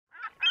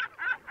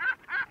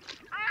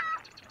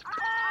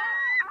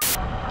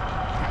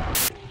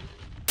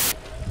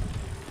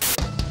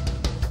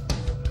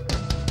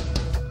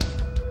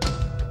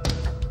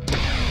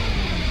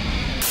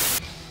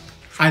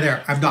Hi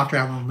there, I'm Dr.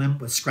 Allen Lim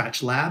with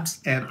Skratch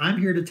Labs, and I'm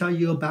here to tell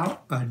you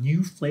about a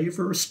new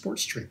flavor of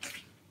sports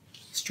drink,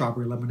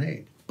 strawberry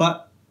lemonade.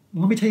 But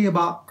let me tell you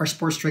about our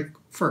sports drink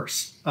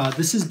first.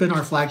 This has been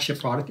our flagship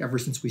product ever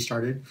since we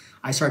started.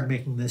 I started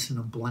making this in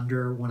a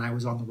blender when I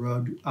was on the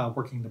road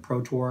working the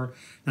Pro Tour.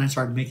 Then I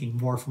started making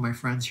more for my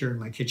friends here in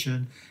my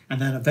kitchen.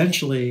 And then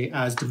eventually,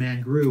 as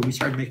demand grew, we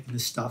started making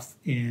this stuff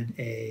in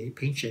a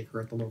paint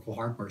shaker at the local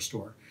hardware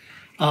store.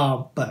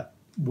 But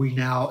we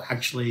now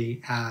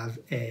actually have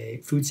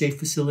a food safe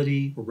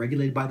facility. We're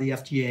regulated by the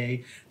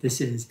FDA. This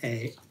is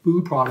a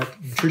food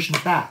product, nutrition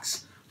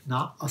facts,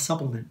 not a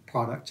supplement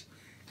product.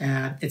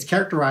 And it's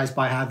characterized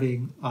by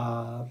having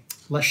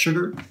less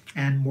sugar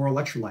and more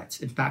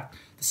electrolytes. In fact,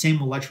 the same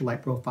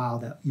electrolyte profile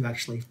that you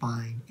actually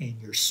find in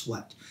your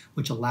sweat,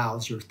 which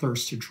allows your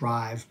thirst to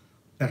drive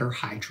better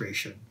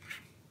hydration.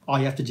 All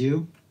you have to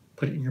do,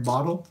 put it in your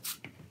bottle,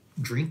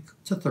 drink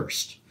to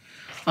thirst.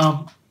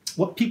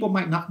 What people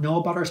might not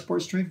know about our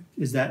sports drink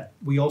is that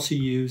we also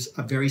use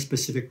a very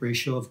specific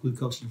ratio of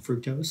glucose and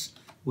fructose,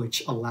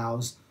 which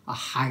allows a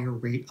higher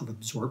rate of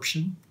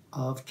absorption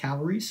of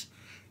calories.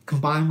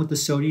 Combined with the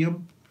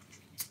sodium,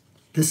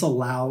 this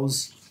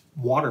allows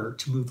water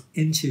to move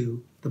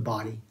into the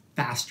body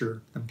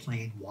faster than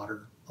plain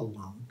water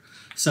alone.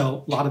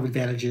 So a lot of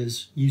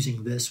advantages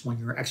using this when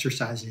you're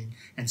exercising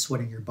and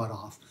sweating your butt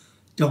off.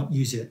 Don't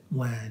use it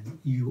when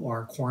you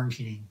are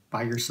quarantining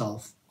by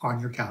yourself on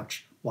your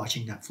couch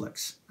watching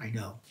Netflix. I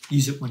know.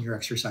 Use it when you're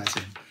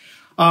exercising.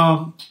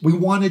 We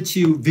wanted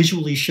to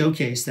visually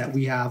showcase that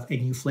we have a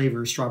new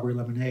flavor, strawberry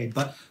lemonade,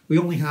 but we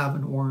only have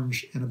an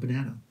orange and a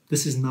banana.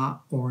 This is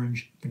not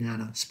orange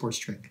banana sports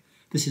drink.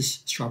 This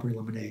is strawberry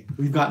lemonade.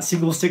 We've got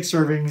single stick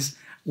servings.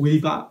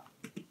 We've got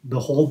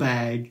the whole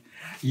bag.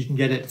 You can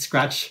get it at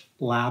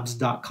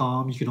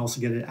SkratchLabs.com. You can also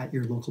get it at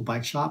your local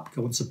bike shop.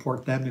 Go and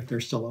support them if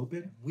they're still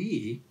open.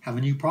 We have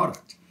a new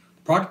product.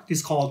 The product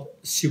is called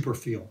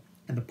Superfuel.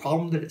 And the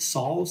problem that it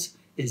solves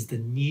is the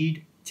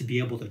need to be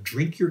able to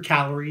drink your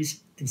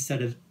calories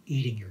instead of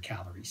eating your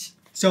calories.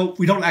 So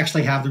we don't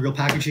actually have the real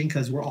packaging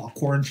because we're all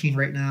quarantined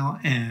right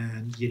now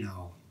and, you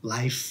know,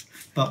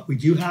 life. But we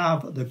do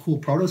have the cool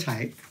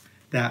prototype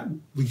that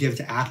we give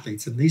to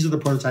athletes. And these are the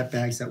prototype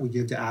bags that we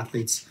give to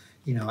athletes,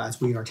 you know, as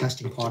we are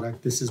testing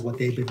product. This is what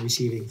they've been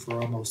receiving for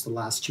almost the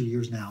last 2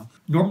 years now.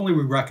 Normally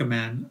we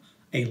recommend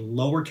a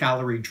lower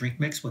calorie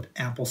drink mix with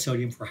ample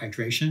sodium for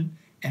hydration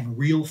and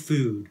real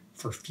food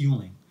for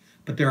fueling.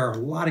 But there are a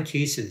lot of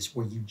cases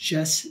where you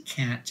just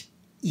can't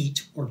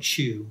eat or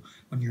chew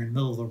when you're in the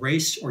middle of a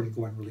race or you're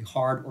going really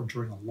hard or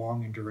during a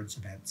long endurance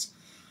events.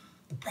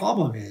 The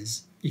problem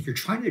is, if you're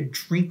trying to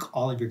drink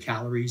all of your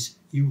calories,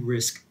 you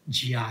risk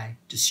GI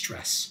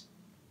distress.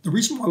 The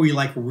reason why we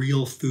like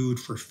real food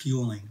for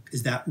fueling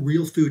is that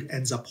real food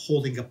ends up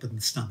holding up in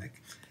the stomach.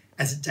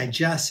 As it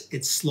digests,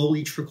 it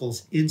slowly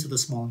trickles into the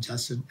small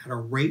intestine at a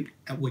rate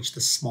at which the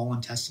small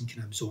intestine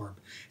can absorb.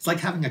 It's like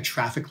having a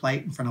traffic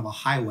light in front of a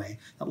highway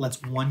that lets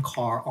one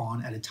car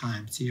on at a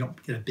time so you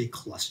don't get a big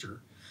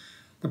cluster.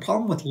 The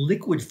problem with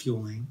liquid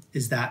fueling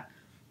is that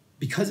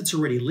because it's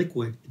already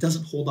liquid, it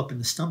doesn't hold up in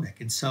the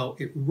stomach, and so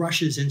it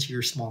rushes into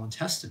your small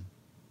intestine.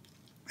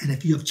 And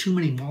if you have too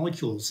many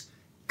molecules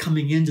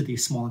coming into the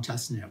small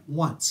intestine at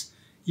once,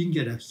 you can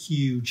get a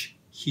huge,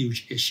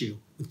 huge issue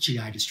with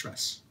GI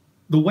distress.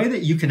 The way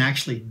that you can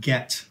actually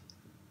get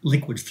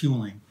liquid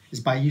fueling is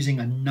by using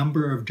a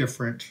number of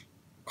different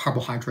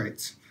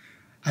carbohydrates.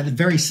 At the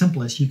very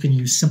simplest, you can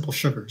use simple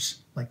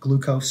sugars like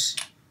glucose,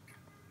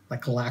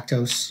 like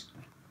galactose,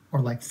 or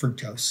like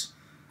fructose.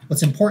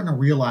 What's important to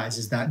realize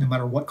is that no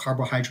matter what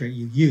carbohydrate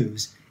you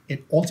use,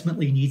 it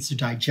ultimately needs to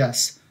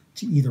digest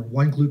to either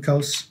one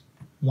glucose,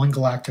 one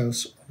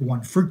galactose, or one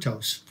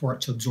fructose for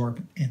it to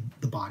absorb in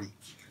the body.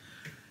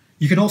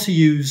 You can also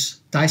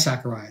use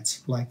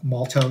disaccharides like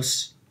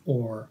maltose,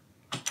 or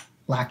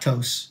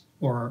lactose,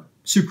 or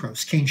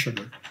sucrose, cane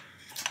sugar.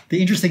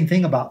 The interesting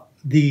thing about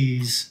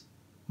these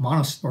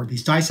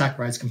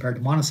disaccharides compared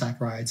to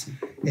monosaccharides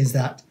is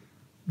that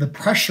the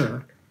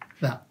pressure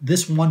that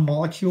this one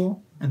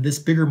molecule and this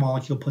bigger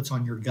molecule puts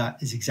on your gut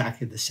is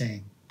exactly the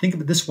same. Think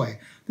of it this way.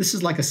 This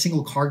is like a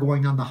single car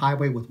going down the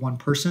highway with one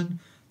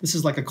person. This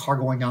is like a car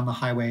going down the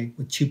highway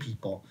with two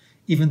people.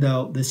 Even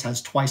though this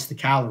has twice the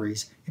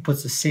calories, it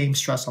puts the same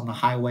stress on the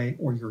highway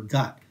or your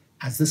gut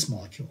as this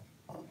molecule.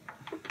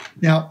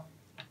 Now,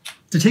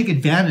 to take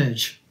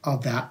advantage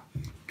of that,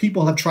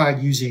 people have tried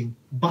using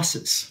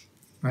buses,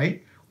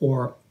 right?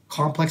 Or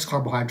complex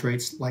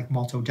carbohydrates like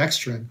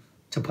maltodextrin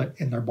to put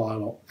in their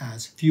bottle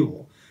as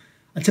fuel.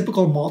 A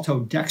typical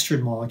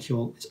maltodextrin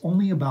molecule is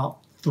only about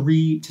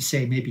 3 to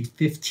say maybe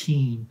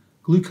 15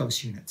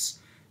 glucose units.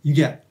 You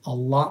get a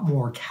lot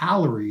more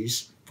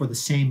calories for the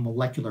same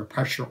molecular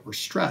pressure or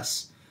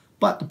stress.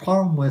 But the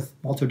problem with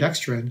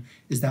maltodextrin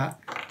is that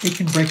it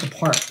can break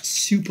apart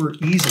super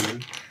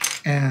easily.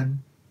 And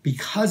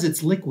because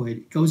it's liquid,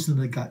 it goes into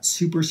the gut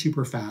super,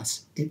 super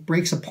fast. It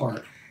breaks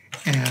apart,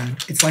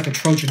 and it's like a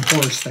Trojan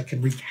horse that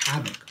can wreak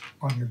havoc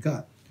on your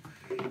gut.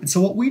 And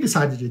so what we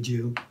decided to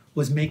do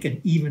was make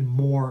an even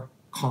more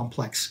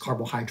complex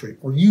carbohydrate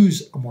or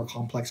use a more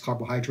complex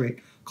carbohydrate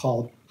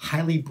called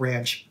highly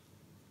branched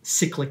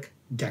cyclic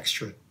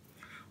dextrin.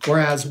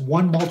 Whereas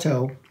one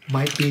malto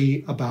might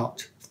be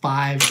about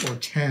 5 or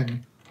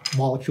 10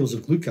 molecules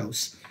of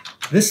glucose,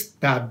 this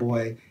bad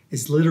boy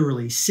is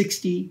literally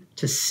 60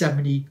 to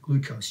 70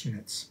 glucose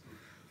units.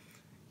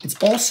 It's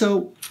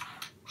also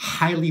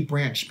highly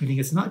branched, meaning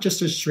it's not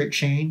just a straight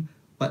chain,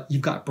 but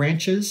you've got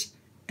branches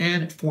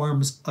and it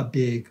forms a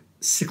big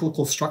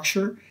cyclical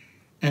structure.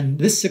 And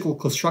this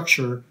cyclical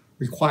structure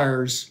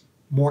requires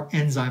more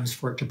enzymes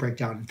for it to break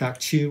down. In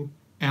fact,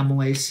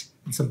 2-amylase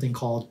and something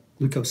called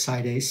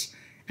glucosidase.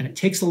 And it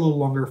takes a little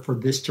longer for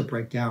this to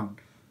break down.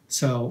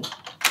 So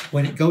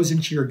when it goes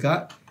into your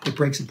gut, it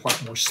breaks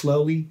apart more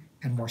slowly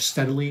and more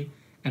steadily.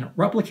 And it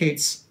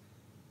replicates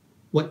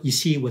what you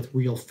see with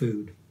real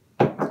food.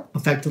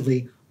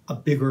 Effectively, a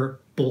bigger,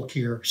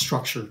 bulkier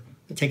structure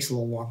that takes a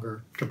little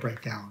longer to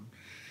break down.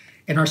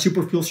 In our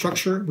superfuel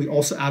structure, we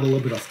also add a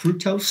little bit of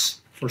fructose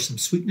for some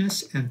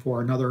sweetness and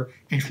for another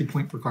entry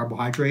point for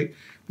carbohydrate.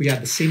 We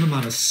add the same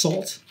amount of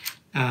salt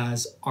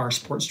as our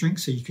sports drink,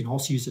 so you can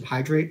also use it to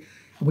hydrate.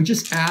 And we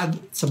just add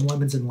some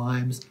lemons and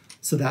limes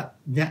so that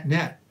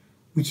net,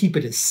 we keep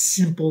it as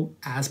simple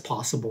as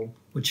possible,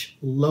 which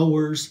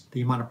lowers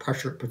the amount of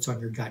pressure it puts on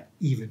your gut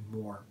even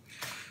more.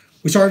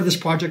 We started this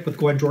project with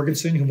Gwen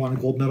Jorgensen, who won a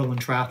gold medal in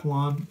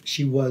triathlon.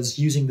 She was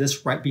using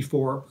this right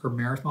before her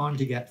marathon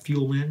to get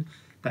fuel in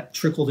that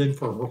trickled in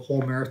for her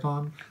whole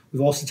marathon.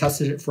 We've also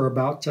tested it for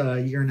about a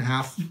year and a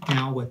half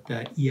now with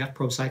the EF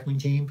Pro Cycling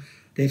team.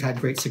 They've had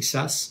great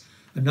success,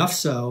 enough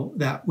so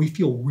that we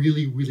feel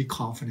really, really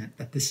confident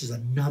that this is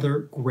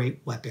another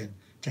great weapon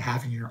to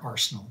have in your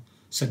arsenal.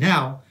 So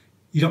now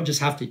you don't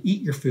just have to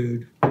eat your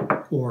food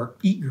or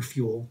eat your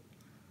fuel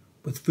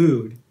with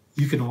food,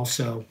 you can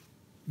also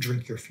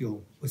drink your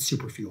fuel with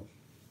Superfuel.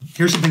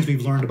 Here's some things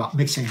we've learned about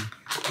mixing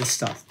this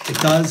stuff. It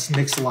does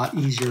mix a lot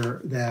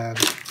easier than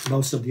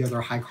most of the other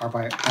high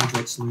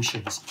carbohydrate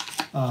solutions.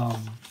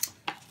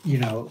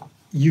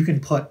 You can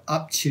put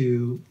up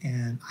to,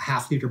 in a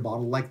half-liter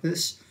bottle like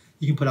this,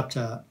 you can put up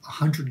to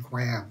 100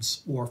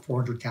 grams or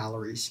 400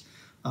 calories.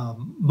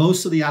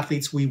 Most of the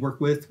athletes we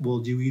work with will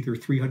do either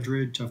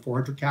 300 to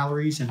 400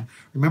 calories. And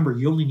remember,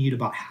 you only need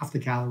about half the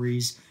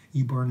calories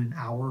you burn an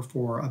hour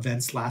for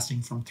events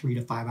lasting from 3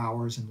 to 5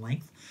 hours in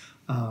length.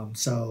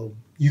 So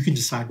you can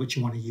decide what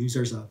you want to use.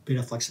 There's a bit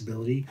of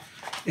flexibility.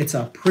 It's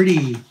a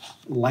pretty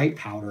light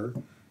powder.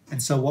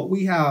 And so what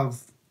we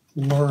have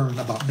learned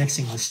about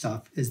mixing this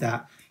stuff is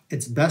that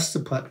it's best to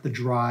put the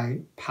dry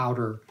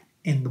powder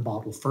in the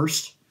bottle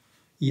first.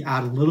 You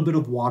add a little bit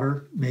of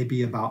water,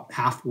 maybe about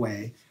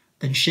halfway,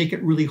 then shake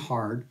it really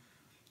hard,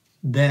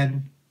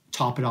 then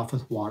top it off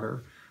with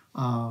water.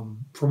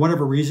 For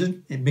whatever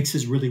reason, it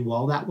mixes really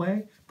well that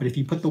way. But if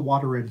you put the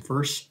water in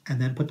first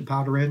and then put the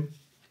powder in,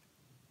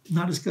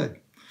 not as good.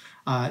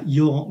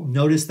 You'll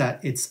notice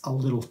that it's a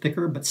little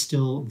thicker, but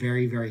still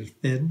very, very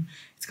thin.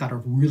 It's got a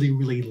really,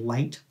 really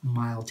light,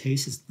 mild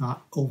taste. It's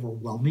not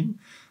overwhelming.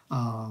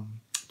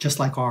 Just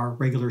like our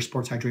regular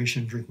sports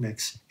hydration drink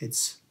mix,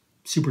 it's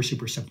super,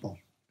 super simple.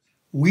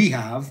 We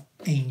have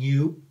a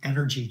new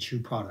energy chew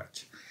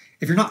product.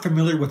 If you're not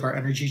familiar with our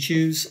energy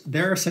chews,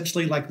 they're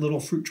essentially like little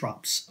fruit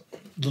drops,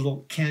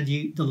 little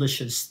candy,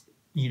 delicious,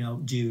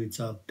 dudes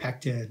of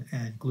pectin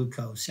and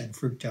glucose and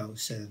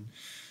fructose and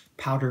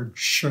powdered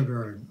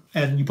sugar.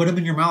 And you put them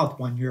in your mouth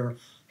when you're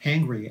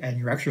hangry and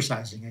you're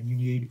exercising and you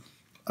need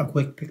a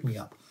quick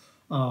pick-me-up.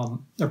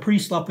 They're pretty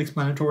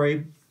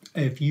self-explanatory.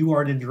 If you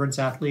are an endurance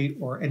athlete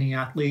or any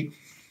athlete,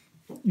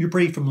 you're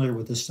pretty familiar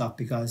with this stuff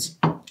because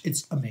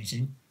it's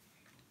amazing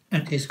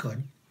and tastes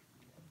good.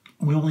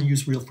 We only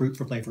use real fruit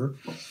for flavor.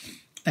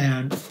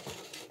 And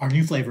our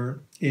new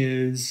flavor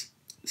is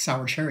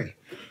sour cherry.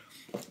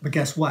 But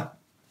guess what?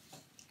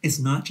 It's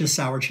not just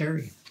sour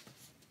cherry.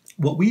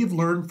 What we have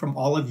learned from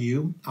all of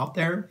you out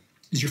there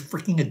is you're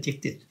freaking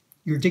addicted.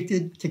 You're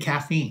addicted to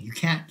caffeine. You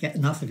can't get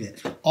enough of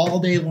it. All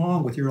day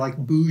long with your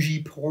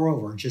bougie pour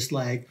over, just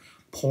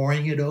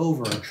pouring it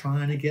over,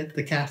 trying to get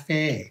the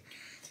cafe,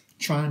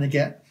 trying to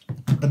get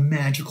the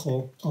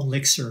magical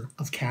elixir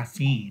of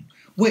caffeine,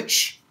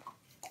 which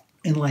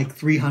in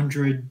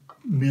 300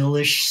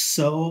 mil-ish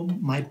so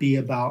might be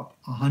about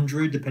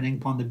 100 depending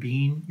upon the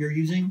bean you're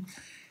using.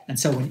 And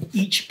so in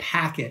each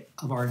packet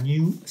of our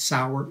new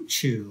sour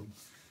chew,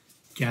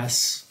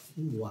 guess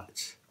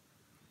what?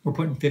 We're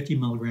putting 50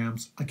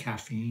 milligrams of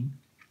caffeine.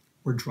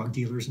 We're drug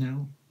dealers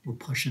now. We're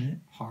pushing it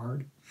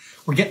hard.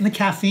 We're getting the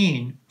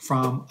caffeine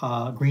from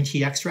green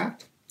tea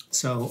extract.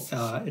 So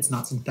it's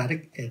not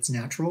synthetic, it's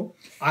natural.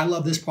 I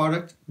love this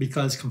product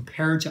because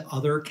compared to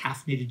other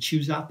caffeinated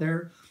chews out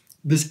there,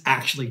 this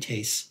actually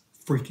tastes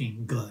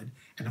freaking good.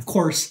 And of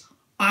course,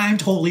 I'm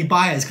totally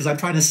biased because I'm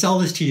trying to sell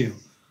this to you.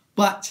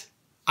 But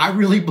I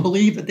really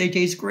believe that they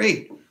taste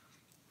great.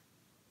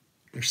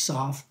 They're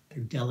soft,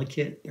 they're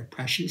delicate, they're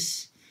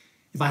precious.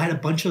 If I had a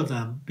bunch of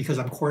them, because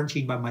I'm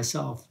quarantined by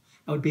myself,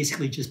 I would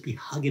basically just be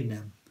hugging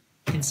them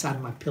inside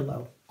of my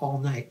pillow all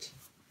night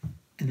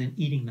and then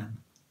eating them.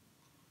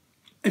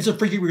 It's a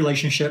freaky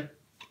relationship.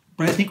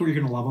 but I think you're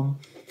going to love them.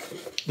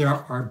 There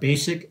are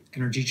basic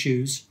energy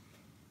chews,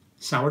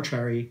 sour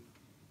cherry,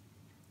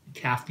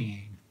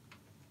 caffeine.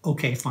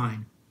 Okay,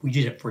 fine. We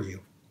did it for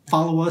you.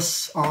 Follow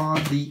us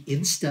on the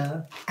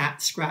Insta at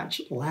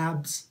Skratch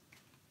Labs.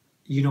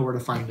 You know where to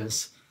find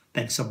us.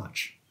 Thanks so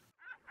much.